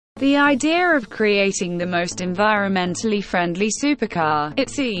The idea of creating the most environmentally friendly supercar, it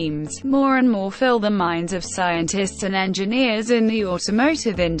seems, more and more fill the minds of scientists and engineers in the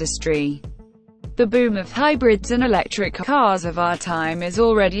automotive industry. The boom of hybrids and electric cars of our time is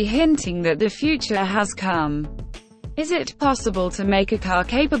already hinting that the future has come. Is it possible to make a car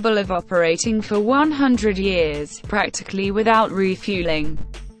capable of operating for 100 years, practically without refueling,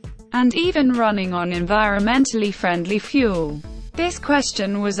 and even running on environmentally friendly fuel? This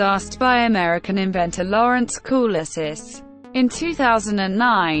question was asked by American inventor Lawrence Coulessis in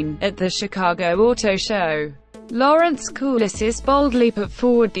 2009, at the Chicago Auto Show. Lawrence Coulessis boldly put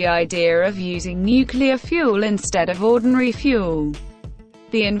forward the idea of using nuclear fuel instead of ordinary fuel.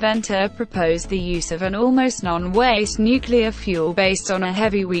 The inventor proposed the use of an almost non-waste nuclear fuel based on a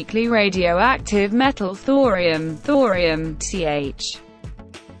heavy weakly radioactive metal thorium-Th.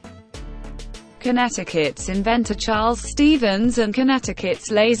 Connecticut's inventor Charles Stevens and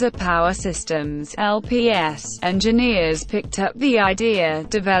Connecticut's Laser Power Systems (LPS) engineers picked up the idea,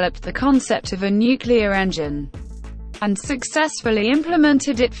 developed the concept of a nuclear engine, and successfully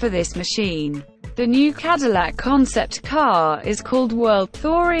implemented it for this machine. The new Cadillac concept car is called World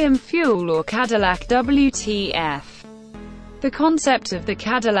Thorium Fuel or Cadillac WTF. The concept of the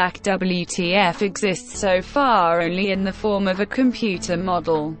Cadillac WTF exists so far only in the form of a computer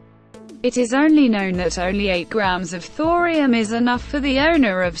model. It is only known that only 8 grams of thorium is enough for the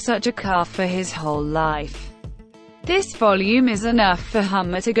owner of such a car for his whole life. This volume is enough for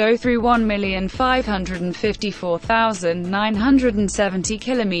Hummer to go through 1,554,970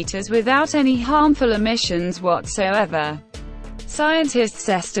 kilometers without any harmful emissions whatsoever. Scientists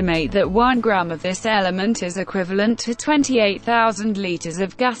estimate that 1 gram of this element is equivalent to 28,000 liters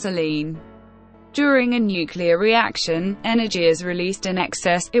of gasoline. During a nuclear reaction, energy is released in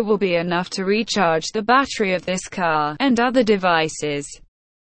excess. It will be enough to recharge the battery of this car, and other devices.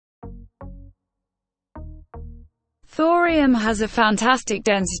 Thorium has a fantastic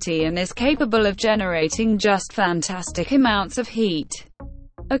density and is capable of generating just fantastic amounts of heat.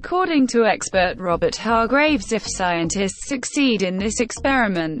 According to expert Robert Hargraves, if scientists succeed in this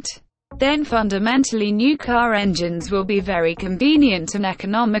experiment, then fundamentally new car engines will be very convenient and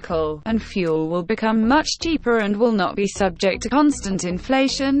economical, and fuel will become much cheaper and will not be subject to constant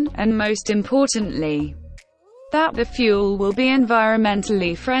inflation, and most importantly, that the fuel will be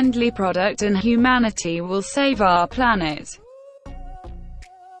environmentally friendly product and humanity will save our planet.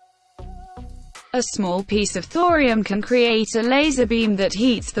 A small piece of thorium can create a laser beam that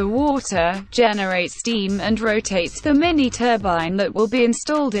heats the water, generates steam and rotates the mini turbine that will be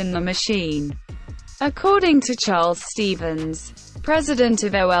installed in the machine. According to Charles Stevens, president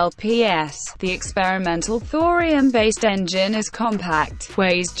of OLPS, the experimental thorium-based engine is compact,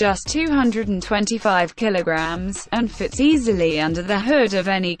 weighs just 225 kilograms, and fits easily under the hood of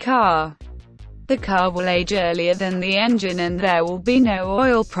any car. The car will age earlier than the engine and there will be no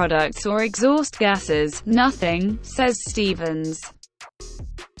oil products or exhaust gases, nothing, says Stevens.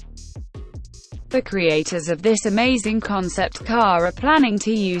 The creators of this amazing concept car are planning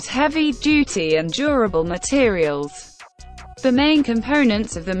to use heavy-duty and durable materials. The main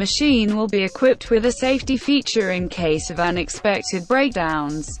components of the machine will be equipped with a safety feature in case of unexpected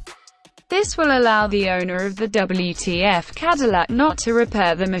breakdowns. This will allow the owner of the WTF Cadillac not to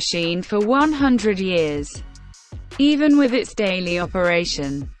repair the machine for 100 years, even with its daily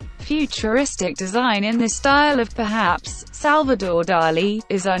operation. Futuristic design in the style of perhaps Salvador Dali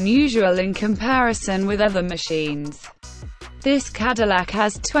is unusual in comparison with other machines. This Cadillac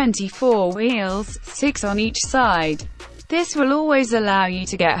has 24 wheels, 6 on each side. This will always allow you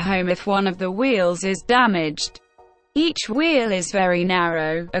to get home if one of the wheels is damaged. Each wheel is very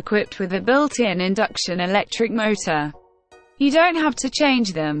narrow, equipped with a built-in induction electric motor. You don't have to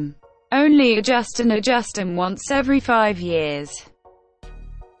change them. Only adjust them once every 5 years.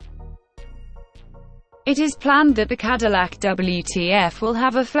 It is planned that the Cadillac WTF will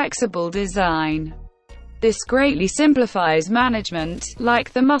have a flexible design. This greatly simplifies management,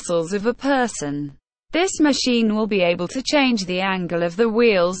 like the muscles of a person. This machine will be able to change the angle of the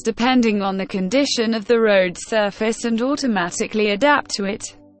wheels depending on the condition of the road surface and automatically adapt to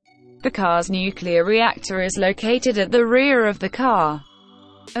it. The car's nuclear reactor is located at the rear of the car.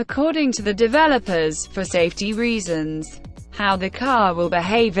 According to the developers, for safety reasons, how the car will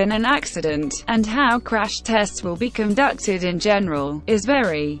behave in an accident, and how crash tests will be conducted in general, is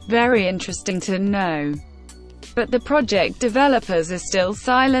very, very interesting to know. But the project developers are still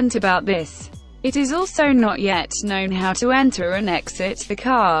silent about this. It is also not yet known how to enter and exit the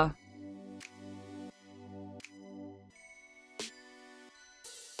car.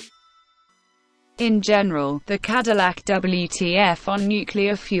 In general, the Cadillac WTF on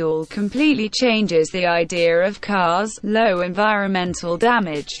nuclear fuel completely changes the idea of cars: low environmental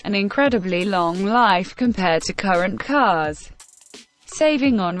damage, an incredibly long life compared to current cars,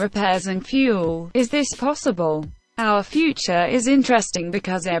 saving on repairs and fuel. Is this possible? Our future is interesting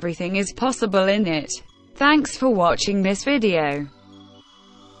because everything is possible in it. Thanks for watching this video.